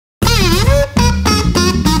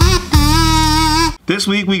This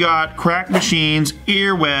week we got crack machines,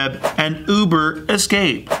 earweb, and Uber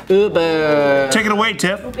escape. Uber. Take it away,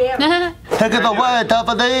 Tiff. Take it away,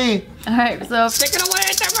 Tiffany. Alright, so Take it away,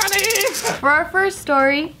 Tiffany. for our first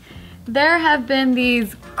story, there have been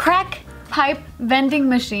these crack pipe vending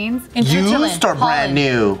machines in Used or brand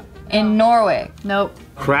new? In Norway. Nope.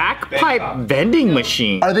 Crack pipe vending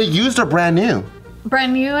machine. Are they used or brand new?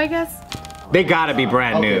 Brand new, I guess? They gotta be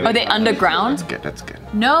brand new. Are they underground? That's good, that's good.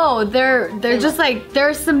 No, they're just like,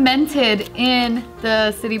 they're cemented in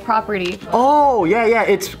the city property. Oh, yeah.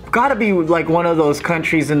 It's gotta be like one of those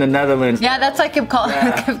countries in the Netherlands. Yeah, that's why I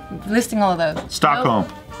kept listing all of those. Stockholm.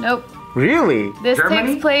 Nope. Really? This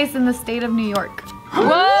Germany? takes place in the state of New York. Whoa!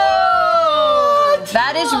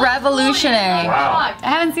 That is revolutionary. I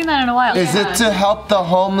haven't seen that in a while. Is it to help the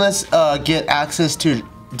homeless get access to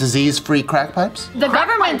disease-free crack pipes? The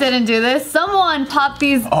government didn't do this. Someone popped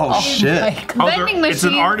these Oh, shit. vending machines.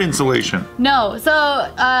 It's an art installation. No, so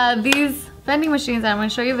these vending machines I'm going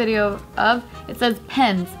to show you a video of, it says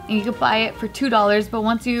pens, and you could buy it for $2, but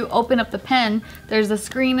once you open up the pen, there's a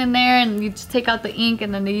screen in there, and you just take out the ink,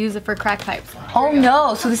 and then they use it for crack pipes. Oh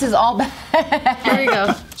no, so this is all bad. There you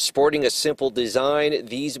go. Sporting a simple design,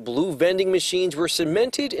 these blue vending machines were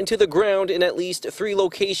cemented into the ground in at least 3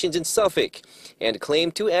 locations in Suffolk and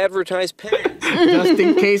claimed to advertise pens. Just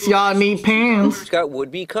in case y'all need pens. Got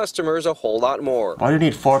would-be customers a whole lot more. Why do you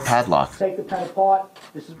need 4 padlocks? Take the pen apart.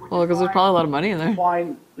 This is Well, because there's probably a lot of money in there.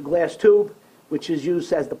 find the glass tube, which is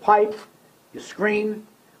used as the pipe, your screen,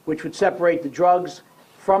 which would separate the drugs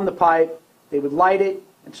from the pipe. They would light it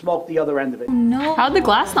and smoke the other end of it. How'd the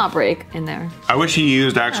glass not break in there? I wish he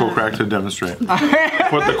used actual crack to demonstrate.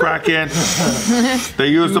 Put the crack in. They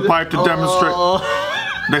used the pipe to demonstrate.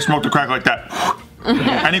 They smoked the crack like that.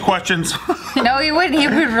 Any questions? No, he would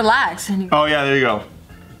relax. Oh yeah, there you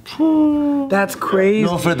go. That's crazy.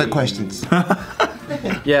 No further questions.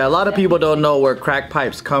 Yeah, a lot of people don't know where crack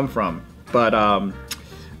pipes come from, but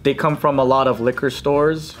they come from a lot of liquor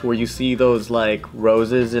stores where you see those like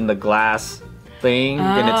roses in the glass thing,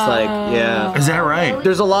 and it's like, yeah. Is that right?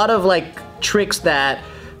 There's a lot of like tricks that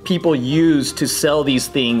people use to sell these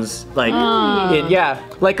things, like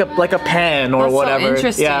like a pen or That's so whatever.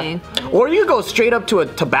 interesting. Yeah. Or you go straight up to a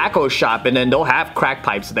tobacco shop and then they'll have crack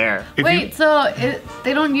pipes there. Wait, so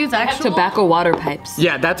they don't use actual Tobacco water pipes.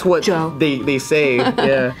 Yeah, that's what they say.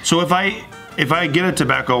 Yeah. So if I get a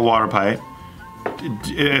tobacco water pipe,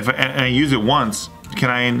 and I use it once, can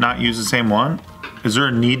I not use the same one? Is there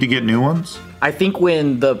a need to get new ones? I think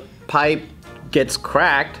when the pipe gets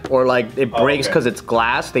cracked or like it breaks because it's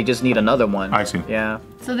glass, they just need another one. I see. Yeah.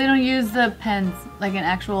 So they don't use the pens, like an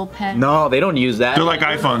actual pen? No, they don't use that. They're like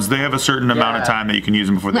iPhones. They have a certain amount of time that you can use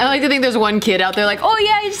them before they I like to think there's one kid out there like, oh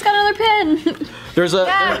yeah, you just got another pen. There's a.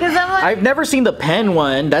 Yeah, 'cause I'm like- I've never seen the pen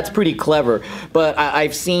one. That's pretty clever. But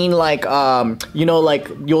I've seen like you know, like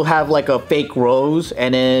you'll have like a fake rose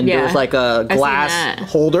and then there's like a glass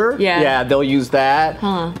holder. Yeah. Yeah, they'll use that.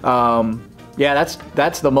 Huh. Yeah,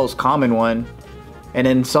 that's the most common one. And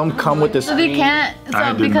then some come with the So they screen. can't, I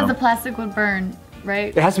so didn't because know. the plastic would burn,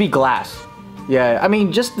 right? It has to be glass. Yeah, I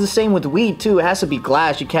mean, just the same with weed too. It has to be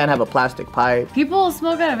glass. You can't have a plastic pipe. People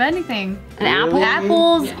smoke out of anything. An apple?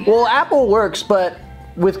 Apples? Well, apple works, but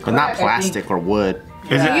with But not plastic or wood.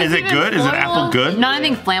 Is it even good? Is it foil? apple good? Not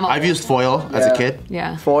anything flammable. I've used foil as a kid.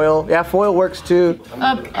 Yeah. foil. Yeah, foil works too.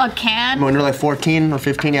 A can? When you're like 14 or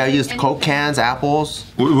 15, yeah, I used Coke cans, apples.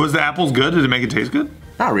 Was the apples good? Did it make it taste good?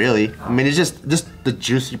 Not really. I mean, it's just the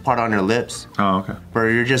juicy part on your lips. Oh, okay. Where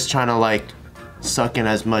you're just trying to like suck in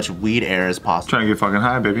as much weed air as possible. Trying to get fucking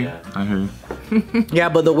high, baby. I hear you. Yeah,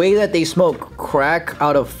 but the way that they smoke crack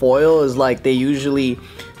out of foil is like they usually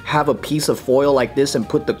have a piece of foil like this and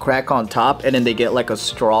put the crack on top, and then they get like a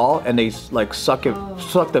straw and they like suck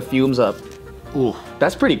the fumes up. Ooh.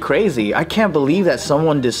 That's pretty crazy. I can't believe that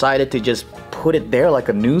someone decided to just put it there like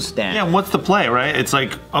a newsstand. Yeah, what's the play, right? It's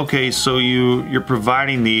like, okay, so you're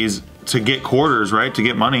providing these to get quarters, right? To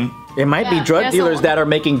get money. It might be drug Yeah, so- dealers that are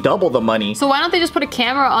making double the money. So why don't they just put a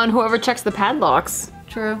camera on whoever checks the padlocks?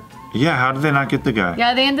 True. Yeah, how did they not get the guy?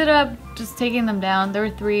 Yeah, they ended up just taking them down. There were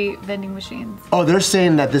 3 vending machines. Oh, they're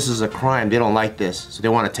saying that this is a crime. They don't like this, so they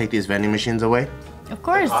want to take these vending machines away. Of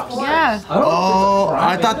course, yeah. Oh,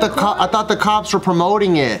 I thought the cops were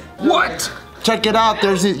promoting it. What? Check it out.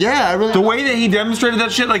 There's I really. The way that he demonstrated that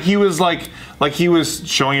shit, like he was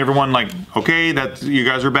showing everyone, like, okay, that you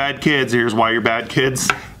guys are bad kids. Here's why you're bad kids.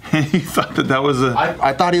 And he thought that was a.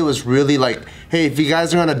 I thought he was really like, hey, if you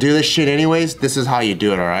guys are gonna do this shit anyways, this is how you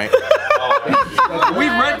do it, all right?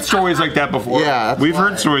 We've read heard stories like that before. Yeah, we've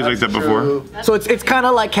heard stories like that before. So it's kind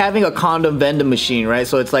of like having a condom vending machine, right?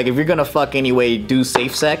 So it's like if you're gonna fuck anyway, do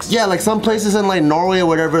safe sex. Yeah, like some places in like Norway or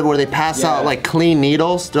whatever where they pass out like clean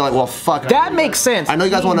needles. They're like, well, fuck. That makes sense. I know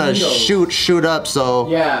you guys want to shoot up, so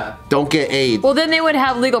Yeah. don't get AIDS. Well, then they would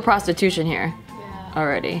have legal prostitution here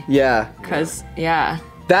already. Yeah. Cause yeah.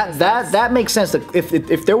 That makes sense.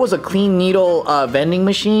 If there was a clean needle vending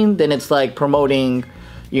machine, then it's like promoting,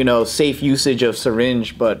 you know, safe usage of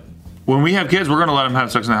syringe. But when we have kids, we're gonna let them have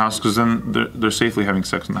sex in the house because then they're safely having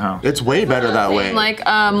sex in the house. It's way better that way. Like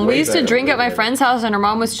we used to drink at my friend's house, and her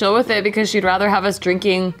mom was chill with it because she'd rather have us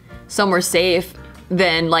drinking somewhere safe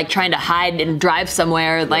than like trying to hide and drive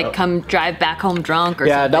somewhere, like come drive back home drunk or something.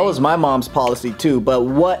 yeah, that was my mom's policy too. But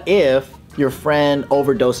what if your friend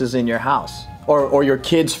overdoses in your house? Or your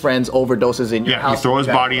kid's friends overdoses in your house. Yeah, you throw his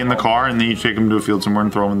body in the car and then you take him to a field somewhere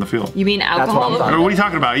and throw him in the field. You mean what I'm alcohol? talking What are you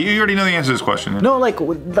talking about? You already know the answer to this question. No, like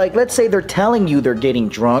let's say they're telling you they're getting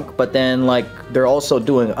drunk, but then like they're also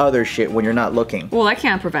doing other shit when you're not looking. Well, I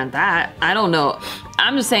can't prevent that. I don't know.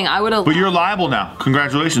 I'm just saying I would have. But you're liable now.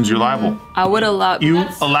 Congratulations, you're liable. I would allow. You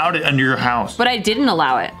allowed it under your house. But I didn't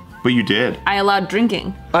allow it. But you did. I allowed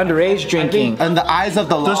drinking. Underage drinking. In the eyes of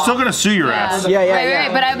the law. They're still gonna sue your ass. Yeah, yeah, Right, yeah.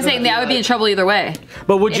 right. But I'm saying that I would be in trouble either way.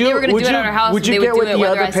 But would If you? they were gonna do it at our house, would you they would get do with it the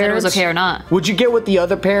whether other I said it was parents? okay or not. Would you get with the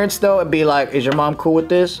other parents though and be like, "Is your mom cool with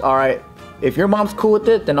this? All right. If your mom's cool with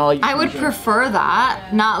it, then all you." I would prefer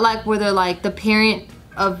that, not like where they're like the parent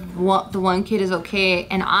of the one kid is okay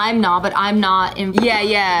and I'm not, but I'm not.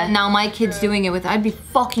 Yeah. Now my kid's doing it with. I'd be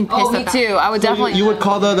fucking pissed. Oh, me at that. too. I would definitely. You would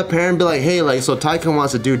call the other parent and be like, hey, like, so Taika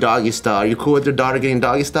wants to do doggy style. Are you cool with your daughter getting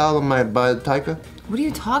doggy style by Taika? What are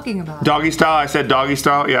you talking about? Doggy style. I said doggy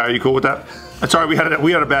style. Yeah, are you cool with that? Sorry, we had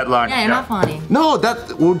a bad line. Yeah, you're not funny. No,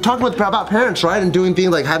 we're talking about parents, right? And doing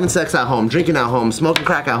things like having sex at home, drinking at home, smoking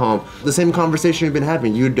crack at home. The same conversation you've been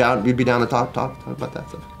having. You'd be down to talk about that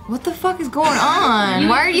stuff. What the fuck is going on?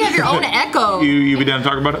 Why do you have your own echo? You be down to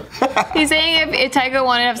talk about it? He's saying if Taika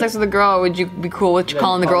wanted to have sex with a girl, would you be cool with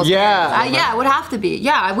calling the girls? Yeah. Yeah, it would have to be.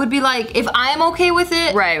 Yeah, I would be like, if I'm okay with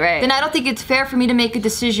it, Right. then I don't think it's fair for me to make a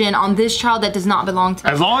decision on this child that does not belong to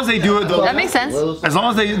me. As long as they do it, That makes sense. as long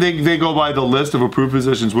as they go by the list of approved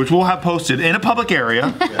positions, which we'll have posted in a public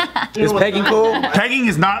area. Is pegging cool? Pegging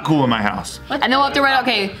is not cool in my house. And then we'll have to write,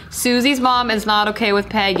 okay, Susie's mom is not okay with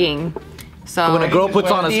pegging. So When a girl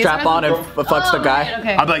puts on a strap on and fucks the guy.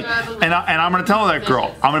 Okay. I'm like, and I'm gonna tell that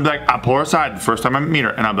girl, I'm gonna be like, I pull her aside the first time I meet her,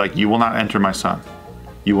 and I'm like, you will not enter my son.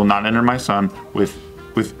 You will not enter my son with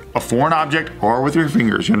a foreign object or with your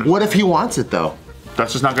fingers. You know? What if he wants it though?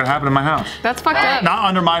 That's just not gonna happen in my house. That's fucked up. Not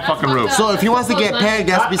under my fucking roof. So if he wants to get pegged,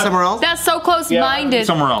 it has to be somewhere else? That's so close-minded.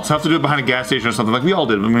 Somewhere else. Have to do it behind a gas station or something like we all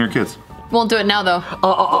did when we were kids. Won't do it now though.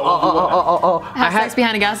 Have sex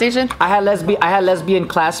behind a gas station? I had lesbian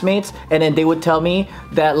classmates, and then they would tell me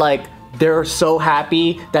that like they're so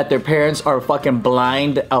happy that their parents are fucking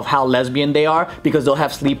blind of how lesbian they are because they'll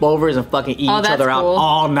have sleepovers and fucking eat each that's other out cool.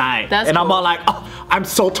 all night. That's and I'm cool. all like, oh, I'm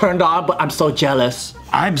so turned on, but I'm so jealous.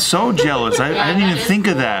 I'm so jealous. I didn't even think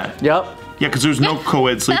of that. Yep. Yeah, because there's no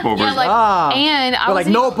co-ed sleepovers. Yeah, like, and I They're was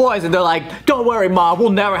like, no boys, and they're like, don't worry, mom, we'll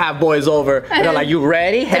never have boys over. And they're like, you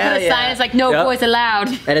ready? They put Hell a sign, it's like, no Yep. boys allowed.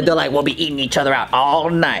 And then they're like, we'll be eating each other out all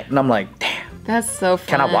night. And I'm like, damn, That's so fun.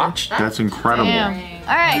 can I watch? That's incredible. Damn.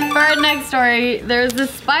 All right, for our next story, there's a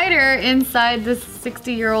spider inside this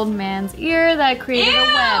 60-year-old man's ear that created a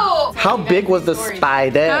web. How big was the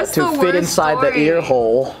spider That's to the fit worst inside the story. ear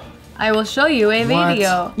hole? I will show you a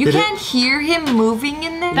video. You can't hear him moving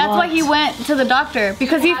in there? That's why he went to the doctor,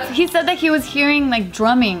 because he said that he was hearing like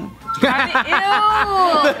drumming. Ew!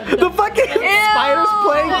 The fucking spider's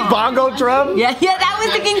playing bongo drum? Yeah, that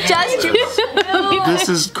was the king gesture. This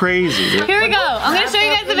is crazy. Here we go. I'm gonna show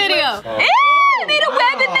you guys the video. Ew! It made a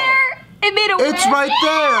web in there. It made a web. It's right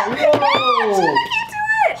there. Whoa.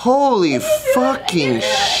 Holy fucking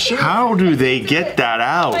shit. How do they get that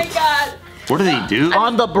out? God. What do they do?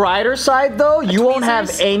 On the brighter side, though, you won't have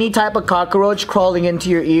any type of cockroach crawling into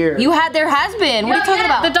your ear. There has been. What are you talking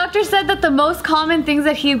about? The doctor said that the most common things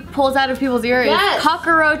that he pulls out of people's ear is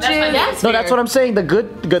cockroaches. No, that's what I'm saying. The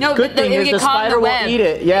good thing is the spider will eat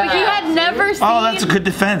it. Yeah. He had never seen. Oh, that's a good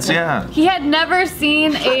defense, yeah. He had never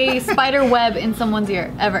seen a spider web in someone's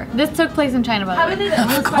ear, ever. This took place in China, by the way.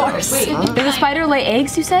 Of course. Did the spider lay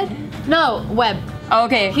eggs, you said? No, web. Oh,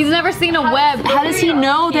 okay. He's never seen a web. How does he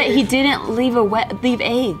know that he didn't leave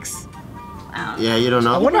eggs? Yeah, you don't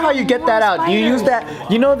know. I wonder how you get that out. Do you use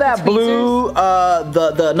that? You know that blue?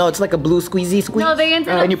 No, it's like a blue squeeze. No, they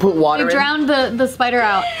ended up. And you put water. You in. drowned the spider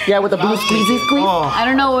out. Yeah, with the blue squeeze. I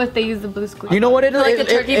don't know if they use the blue squeeze. You know what it is? Like a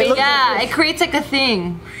turkey bait? Yeah, it creates like a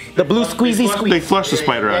thing. The blue squeezy They flush the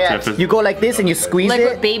spider out, Tiff. You go like this and you squeeze Like it.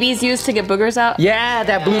 what babies use to get boogers out? Yeah,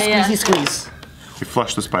 that blue Yeah. squeezy squeeze. You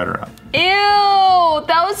flush the spider out. Ew,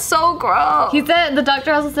 that was so gross. He said the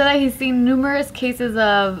doctor also said that he's seen numerous cases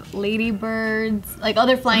of ladybirds, like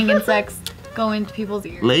other flying insects, go into people's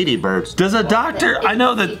ears. Ladybirds. Does a doctor? I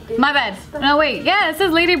know that. My bad. No, wait. Yeah, it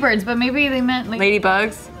says ladybirds, but maybe they meant like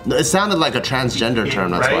Ladybugs. It sounded like a transgender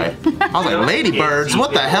term, that's Right? why. I was like, ladybirds?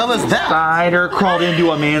 What the hell is that? Spider crawled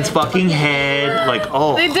into a man's fucking head. Like,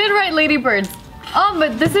 oh. They did write ladybirds. Oh,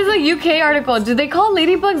 but this is a UK article. Do they call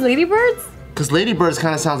ladybugs ladybirds? Because ladybirds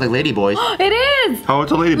kind of sounds like ladyboys. It is. Oh,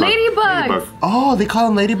 it's a ladybug. Ladybugs. Ladybug. Oh, they call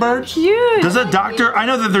them ladybirds? Cute. Does a doctor? I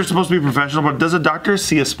know that they're supposed to be professional, but does a doctor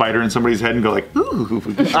see a spider in somebody's head and go like, ooh?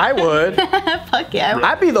 I would. Fuck yeah.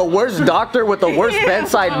 I'd be the worst doctor with the worst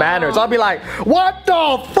bedside manners. I'll be like, what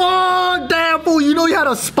the fuck, damn fool? You know you had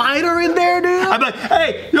a spider in there, dude? I'm like,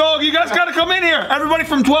 hey, yo, you guys gotta come in here. Everybody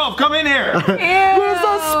from 12, come in here. There's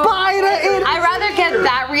a spider in I'd rather get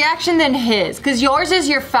that reaction than his, because yours is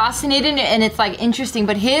you're fascinated and it's like interesting,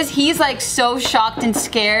 but he's like so shocked and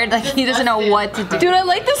scared, like he doesn't know what to do. Dude, I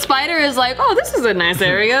like the spider is like, oh, this is a nice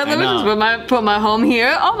area. Let me just put my home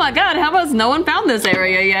here. Oh my god, how about no one found this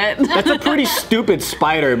area yet? That's a pretty stupid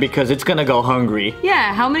spider because it's gonna go hungry.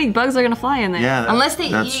 Yeah, how many bugs are gonna fly in there? Yeah, Unless they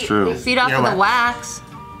that's eat, true. they feed off You know of the what? wax.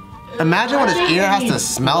 Imagine what his ear has to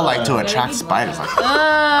smell like to attract spiders.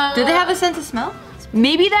 Like, Do they have a sense of smell?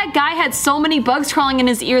 Maybe that guy had so many bugs crawling in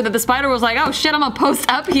his ear that the spider was like, oh shit, I'm gonna post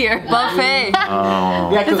up here. Buffet.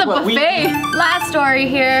 Yeah, It's a buffet. Last story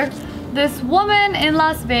here. This woman in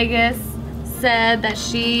Las Vegas said that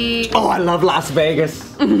she. Oh, I love Las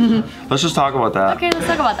Vegas. Let's just talk about that. Okay, let's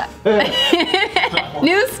talk about that.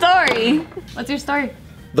 New story. What's your story?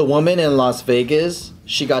 The woman in Las Vegas,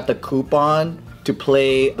 she got the coupon to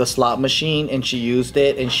play the slot machine and she used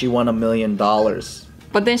it and she won $1 million.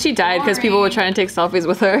 But then she died because people were trying to take selfies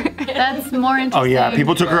with her. That's more interesting. Oh yeah,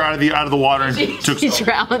 people took her out of the water and took. She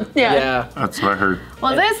drowned. Yeah. That's what I heard.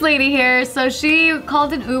 Well, this lady here, so she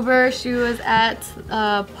called an Uber. She was at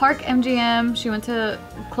Park MGM. She went to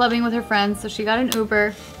clubbing with her friends, so she got an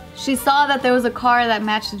Uber. She saw that there was a car that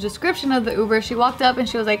matched the description of the Uber. She walked up and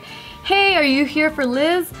she was like, hey, are you here for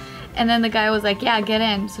Liz? And then the guy was like, yeah, get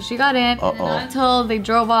in. So she got in, and not until they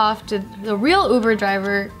drove off did the real Uber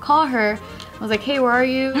driver call her. I was like, hey, where are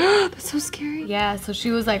you? That's so scary. Yeah, so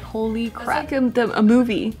she was like, holy crap. Like a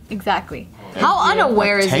movie. Exactly. How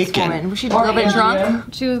unaware is this Taken. woman? Was she a little bit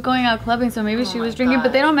drunk? She was going out clubbing, so maybe she was drinking,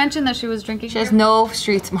 but they don't mention that she was drinking. She has no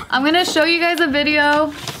street smart. I'm gonna show you guys a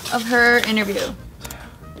video of her interview.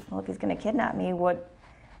 Well, if he's gonna kidnap me,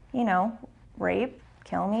 rape,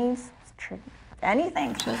 kill me,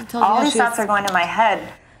 anything. All these thoughts are going in my head,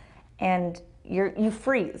 and you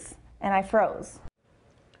freeze, and I froze.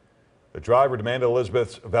 The driver demanded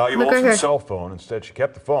Elizabeth's valuable cell phone. Instead, she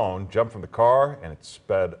kept the phone, jumped from the car, and it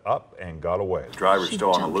sped up and got away. The driver's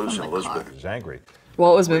still on the loose, and Elizabeth is angry.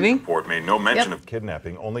 What was moving? The report made no mention of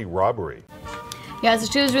kidnapping, only robbery. Yeah, so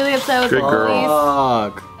she was really upset with Good the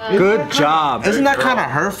girl. police. Good job. isn't that kind of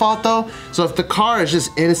her fault though? So if the car is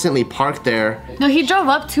just innocently parked there. No, he drove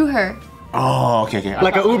up to her. Oh, okay.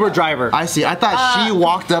 Like an Uber driver. I see. I thought she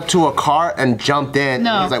walked up to a car and jumped in.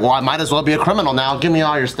 No. And he's like, well, I might as well be a criminal now. Give me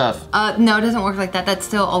all your stuff. No, it doesn't work like that. That's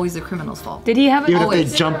still always the criminal's fault. Did he have Even it?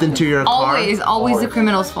 if they jumped into your car. Always the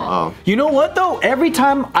criminal's fault. You know what though? Every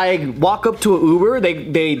time I walk up to an Uber,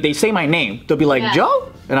 they say my name. They'll be like, Yeah. Joe?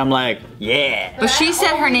 And I'm like, yeah. But she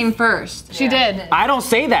said her name first. She did. I don't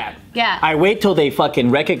say that. Yeah. I wait till they fucking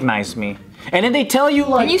recognize me. And then they tell you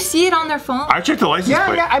like... Can you see it on their phone? I checked the license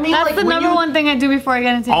plate. Yeah, I mean That's like the when number you... one thing I do before I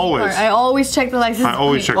get into any Always. car. I always check the license I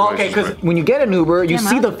always check plate. the Okay, license because plate. when you get an Uber, you Damn,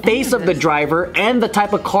 see I the don't face think of the this. driver and the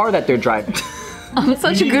type of car that they're driving. I'm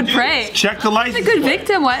such a good prey. Check the license I'm a good plate.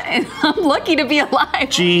 victim. What? I'm lucky to be alive.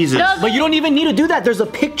 Jesus. But you don't even need to do that. There's a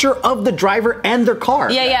picture of the driver and their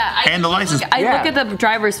car. Yeah. And the license. I Yeah. look at the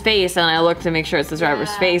driver's face and I look to make sure it's the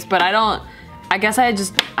driver's face, but I guess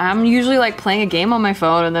I'm usually like playing a game on my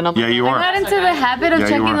phone and then I'll Yeah, you I are. got into the habit of Yeah,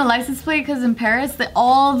 you checking are. the license plate because in Paris,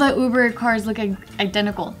 all the Uber cars look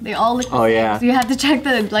identical. They all look the Oh, same. yeah. So you have to check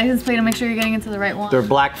the license plate to make sure you're getting into the right one. They're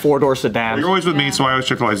black 4-door sedans. You're always with me, so I always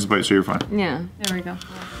check the license plate, so you're fine. Yeah. There we go.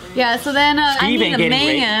 Yeah, so then I need a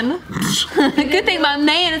man. Good thing my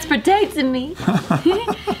man is protecting me.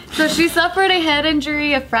 So she suffered a head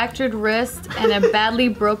injury, a fractured wrist, and a badly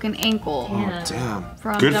broken ankle. Oh,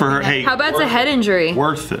 damn. Good for her. Hey, how about a head injury?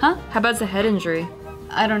 Worth it. Huh? How about a head injury?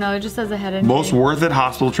 I don't know, it just says a head injury. Most worth it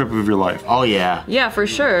hospital trip of your life. Oh, yeah. Yeah, for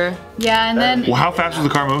sure. Yeah, and then... Well, how fast was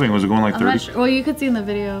the car moving? Was it going like 30? I'm not sure. Well, you could see in the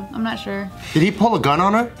video. I'm not sure. Did he pull a gun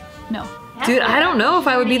on her? No. Dude, I don't know if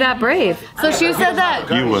I would be that brave. So she said that...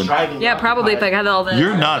 You would. Yeah, probably if I had all the...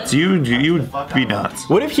 You're nuts. You would be nuts.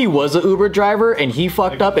 What if he was an Uber driver and he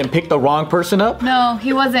fucked up and picked the wrong person up? No,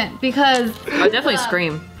 he wasn't, because... I would definitely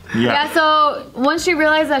scream. Yeah, so once she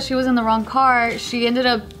realized that she was in the wrong car, she ended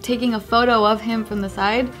up taking a photo of him from the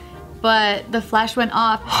side, but the flash went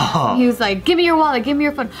off. He was like, give me your wallet, give me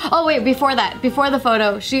your phone. Oh wait, before that, before the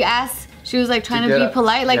photo, she asked, she was like trying to be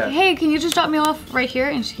polite, like, hey, can you just drop me off right here?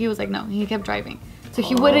 And he was like, no, he kept driving. So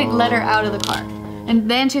he wouldn't let her out of the car. And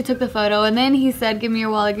then she took the photo, and then he said, give me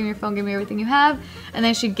your wallet, give me your phone, give me everything you have. And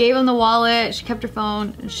then she gave him the wallet, she kept her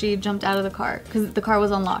phone, and she jumped out of the car, because the car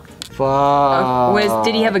was unlocked. Fuck.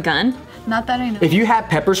 Did he have a gun? Not that I know. If you had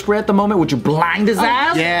pepper spray at the moment, would you blind his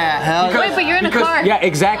ass? Yeah, hell yeah. Wait, but you're in a car. Yeah,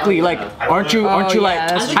 exactly. Like, aren't you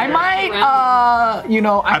like, I might, you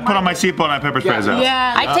know, I put on my seatbelt and I pepper spray his ass.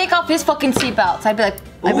 Yeah. I'd take off his fucking seatbelts. I'd be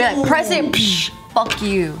like, press it, psh, fuck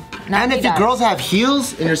you. And if the girls have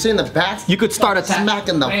heels and you're sitting in the back, you could start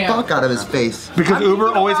smacking the fuck out of his face. Because Uber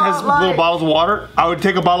always has little bottles of water. I would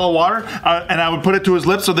take a bottle of water and I would put it to his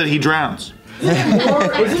lips so that he drowns.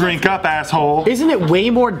 Drink up, asshole. Isn't it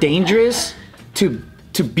way more dangerous to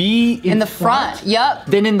be in the front? Yep.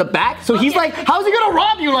 Than in the back? So he's like, how's he gonna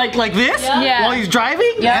rob you like this? Yeah. While he's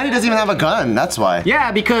driving? Yeah. And he doesn't even have a gun, that's why.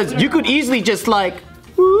 Yeah, because you could easily just like,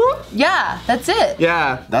 yeah, that's it.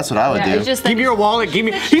 yeah. That's what I would do. Give me your wallet, give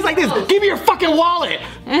me, he's like this, give me your fucking wallet.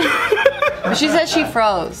 She said she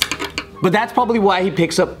froze. But that's probably why he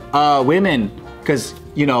picks up women, because,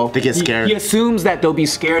 you know, they get scared. He assumes that they'll be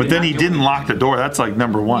scared. But then he didn't lock the door. That's like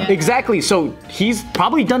number one. Yeah. Exactly. So he's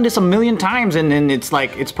probably done this a million times, and then it's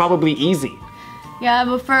like, it's probably easy. Yeah,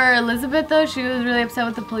 but for Elizabeth though, she was really upset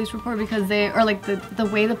with the police report because the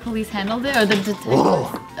way the police handled it, or the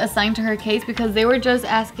detectives assigned to her case, because they were just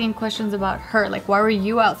asking questions about her, like, why were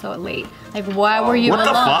you out so late? Like, why were you alone?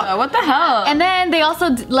 What the fuck? What the hell? And then they also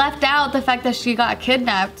left out the fact that she got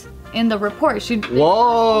kidnapped in the report.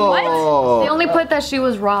 Whoa. What? They only put that she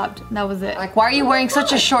was robbed. That was it. Like, why are you wearing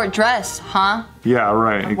such a short dress, huh? Yeah,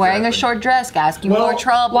 right. Exactly. Wearing a short dress, asking more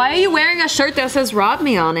trouble. Why are you wearing a shirt that says rob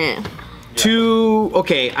me on it?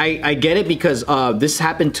 Okay, I get it, because this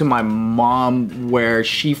happened to my mom, where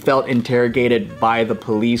she felt interrogated by the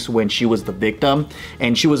police when she was the victim,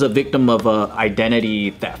 and she was a victim of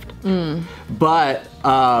identity theft. But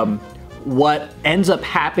what ends up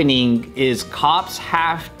happening is cops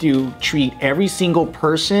have to treat every single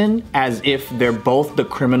person as if they're both the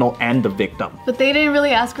criminal and the victim. But they didn't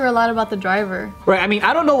really ask her a lot about the driver. Right, I mean,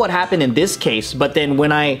 I don't know what happened in this case, but then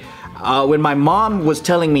when my mom was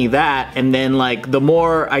telling me that, and then like the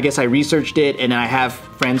more I guess I researched it, and I have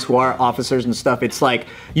friends who are officers and stuff, it's like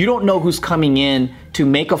you don't know who's coming in to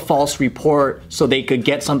make a false report so they could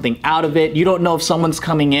get something out of it. You don't know if someone's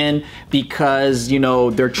coming in because, you know,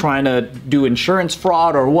 they're trying to do insurance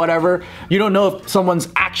fraud or whatever. You don't know if someone's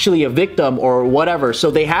actually a victim or whatever. So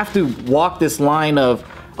they have to walk this line of,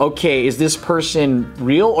 okay, is this person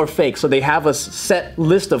real or fake? So they have a set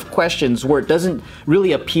list of questions where it doesn't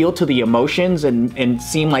really appeal to the emotions and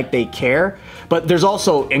seem like they care. But there's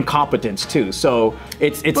also incompetence too. So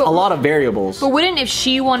it's a lot of variables. But wouldn't,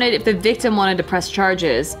 if the victim wanted to press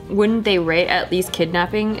charges, wouldn't they rate at least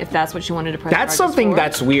kidnapping if that's what she wanted to press charges That's something for?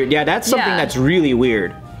 that's weird. Yeah, that's something that's really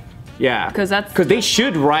weird. Yeah. Because they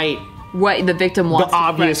should write what the victim wants. The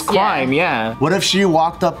obvious crime, yeah. What if she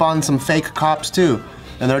walked up on some fake cops too?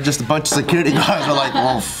 And they're just a bunch of security guys are like,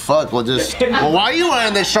 well, fuck, well, why are you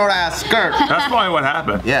wearing this short ass skirt? That's probably what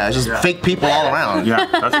happened. Yeah, it's just fake people all around. Yeah,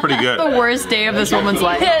 that's pretty good. The worst day of this woman's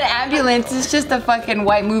life. An ambulance is just a fucking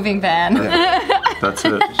white moving van. Yeah. That's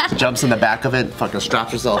it. She jumps in the back of it, fucking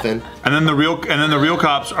straps herself in. And then the real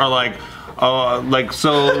cops are like,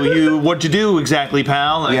 so what'd you do exactly,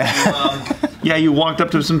 pal? Like, yeah, you walked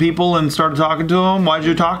up to some people and started talking to them. Why'd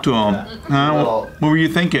you talk to them? What were you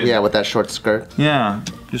thinking? Yeah, with that short skirt. Yeah,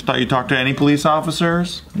 just thought you talked to any police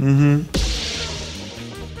officers? Mm-hmm.